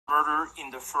murder in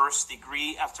the first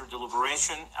degree after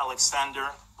deliberation, Alexander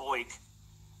Boyk.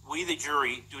 We, the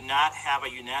jury, do not have a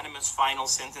unanimous final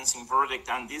sentencing verdict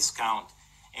on this count,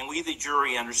 and we, the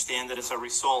jury, understand that as a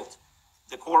result,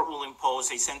 the court will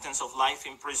impose a sentence of life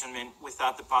imprisonment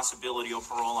without the possibility of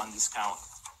parole on this count.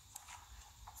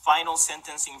 Final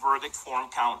sentencing verdict form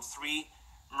count 3,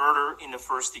 murder in the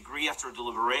first degree after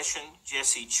deliberation,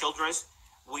 Jesse Childress.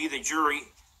 We, the jury,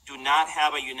 do not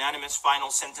have a unanimous final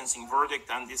sentencing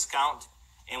verdict on this count,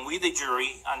 and we, the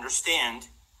jury, understand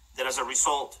that as a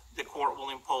result, the court will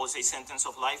impose a sentence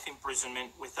of life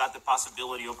imprisonment without the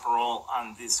possibility of parole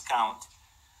on this count.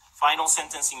 Final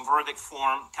sentencing verdict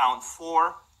form count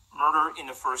 4, murder in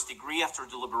the first degree after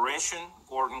deliberation,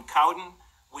 Gordon Cowden.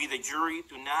 We, the jury,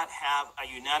 do not have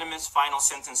a unanimous final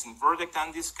sentencing verdict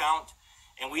on this count,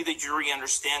 and we, the jury,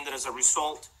 understand that as a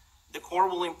result, the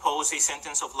court will impose a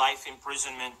sentence of life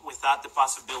imprisonment without the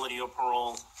possibility of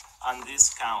parole on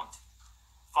this count.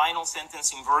 Final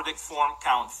sentencing verdict form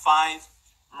count 5,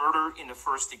 murder in the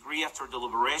first degree after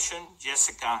deliberation,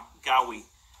 Jessica Gowie.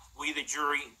 We, the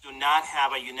jury, do not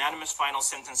have a unanimous final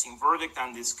sentencing verdict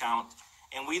on this count,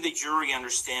 and we, the jury,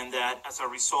 understand that as a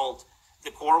result,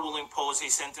 the court will impose a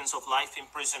sentence of life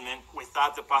imprisonment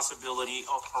without the possibility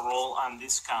of parole on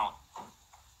this count.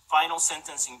 Final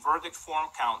sentencing verdict form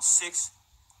count 6,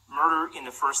 murder in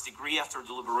the first degree after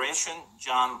deliberation,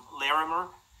 John Larimer.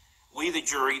 We, the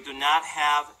jury, do not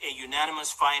have a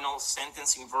unanimous final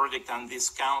sentencing verdict on this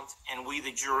count, and we,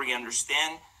 the jury,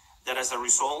 understand that as a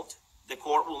result, the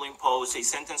court will impose a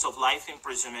sentence of life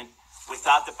imprisonment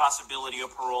without the possibility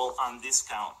of parole on this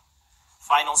count.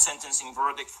 Final sentencing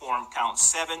verdict form count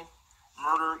 7,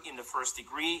 murder in the first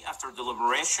degree after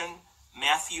deliberation,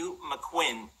 Matthew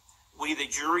McQuinn. We, the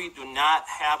jury, do not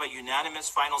have a unanimous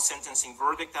final sentencing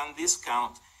verdict on this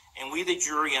count, and we, the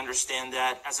jury, understand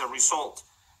that as a result,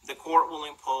 the court will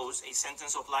impose a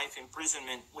sentence of life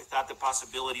imprisonment without the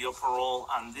possibility of parole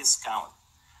on this count.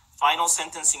 Final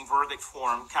sentencing verdict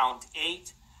form count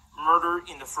 8, murder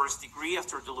in the first degree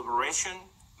after deliberation,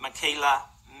 Michaela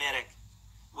Merrick.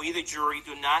 We, the jury,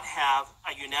 do not have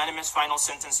a unanimous final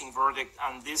sentencing verdict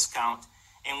on this count,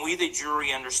 and we, the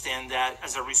jury, understand that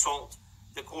as a result,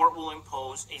 the court will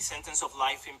impose a sentence of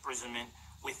life imprisonment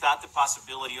without the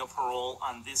possibility of parole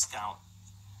on this count.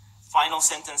 Final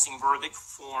sentencing verdict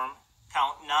form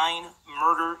count 9,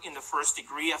 murder in the first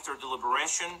degree after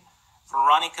deliberation,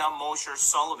 Veronica Mosher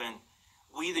Sullivan.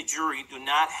 We, the jury, do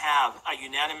not have a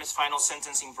unanimous final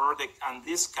sentencing verdict on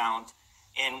this count,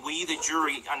 and we, the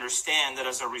jury, understand that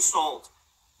as a result,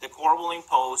 the court will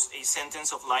impose a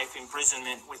sentence of life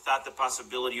imprisonment without the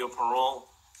possibility of parole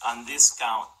on this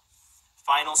count.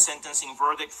 Final sentencing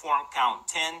verdict form count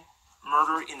 10,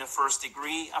 murder in the first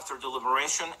degree after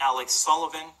deliberation, Alex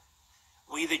Sullivan.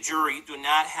 We, the jury, do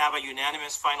not have a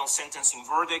unanimous final sentencing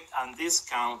verdict on this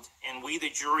count, and we, the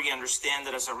jury, understand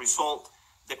that as a result,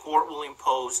 the court will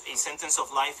impose a sentence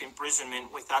of life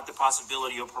imprisonment without the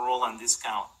possibility of parole on this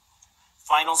count.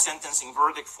 Final sentencing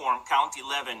verdict form count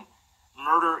 11,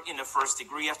 murder in the first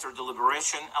degree after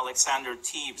deliberation, Alexander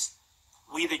Teves.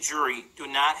 We, the jury, do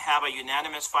not have a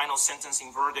unanimous final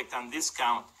sentencing verdict on this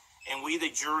count, and we, the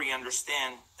jury,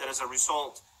 understand that as a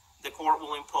result, the court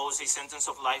will impose a sentence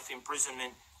of life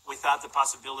imprisonment without the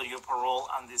possibility of parole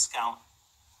on this count.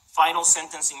 Final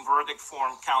sentencing verdict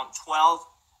form count 12,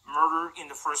 murder in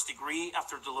the first degree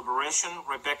after deliberation,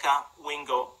 Rebecca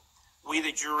Wingo. We,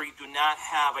 the jury, do not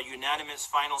have a unanimous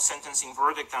final sentencing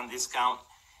verdict on this count,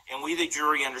 and we, the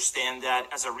jury, understand that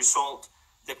as a result,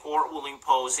 the court will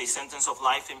impose a sentence of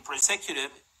life in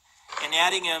consecutive, and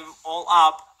adding them all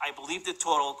up, I believe the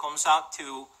total comes out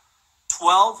to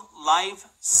 12 life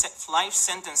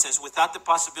sentences without the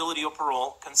possibility of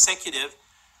parole, consecutive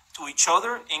to each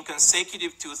other and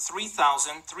consecutive to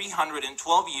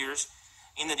 3,312 years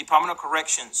in the Department of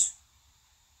Corrections.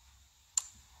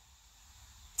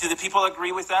 Do the people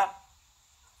agree with that?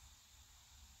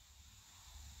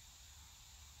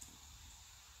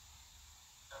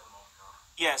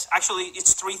 Yes, actually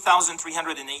it's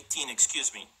 3,318,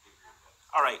 excuse me.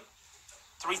 All right,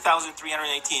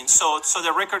 3,318. So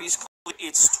the record is clear.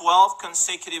 It's 12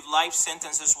 consecutive life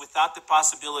sentences without the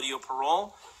possibility of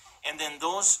parole, and then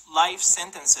those life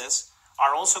sentences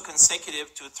are also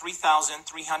consecutive to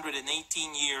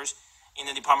 3,318 years in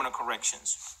the Department of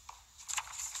Corrections.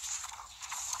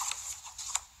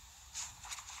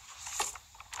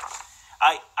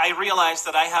 I realize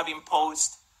that I have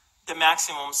imposed the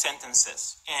maximum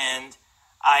sentences, and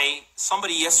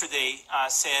somebody yesterday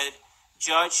said,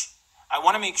 Judge, I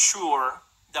want to make sure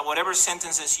that whatever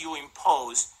sentences you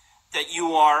impose, that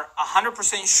you are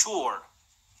 100% sure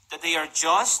that they are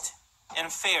just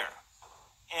and fair.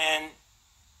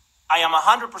 am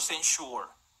 100% sure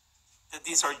that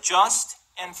these are just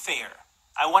and fair.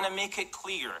 I want to make it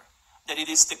clear that it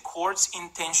is the court's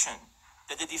intention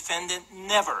that the defendant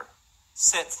never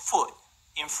set foot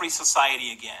in free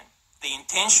society again. The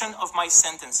intention of my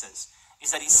sentences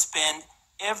is that he spend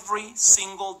every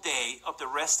single day of the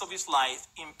rest of his life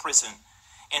in prison,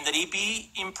 and that he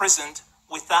be imprisoned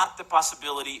without the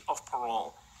possibility of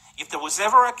parole. If there was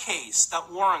ever a case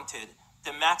that warranted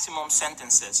the maximum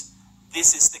sentences,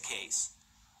 this is the case.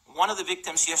 One of the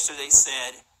victims yesterday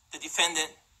said the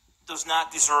defendant does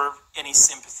not deserve any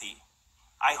sympathy.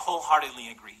 I wholeheartedly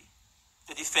agree.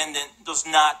 The defendant does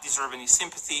not deserve any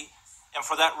sympathy, and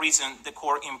for that reason, the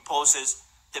court imposes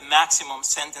the maximum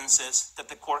sentences that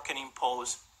the court can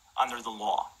impose under the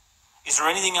law. Is there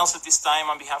anything else at this time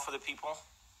on behalf of the people?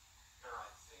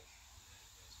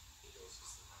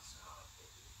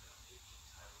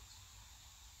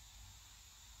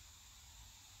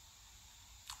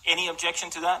 Any objection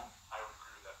to that? I would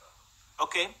agree with that.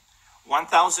 Okay.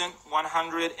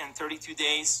 1,132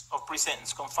 days of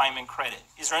pre-sentence confinement credit.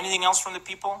 Is there anything else from the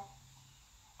people?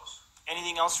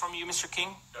 Anything else from you, Mr. King?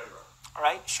 No, Your Honor. All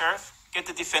right, Sheriff, get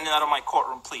the defendant out of my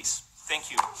courtroom, please.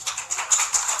 Thank you.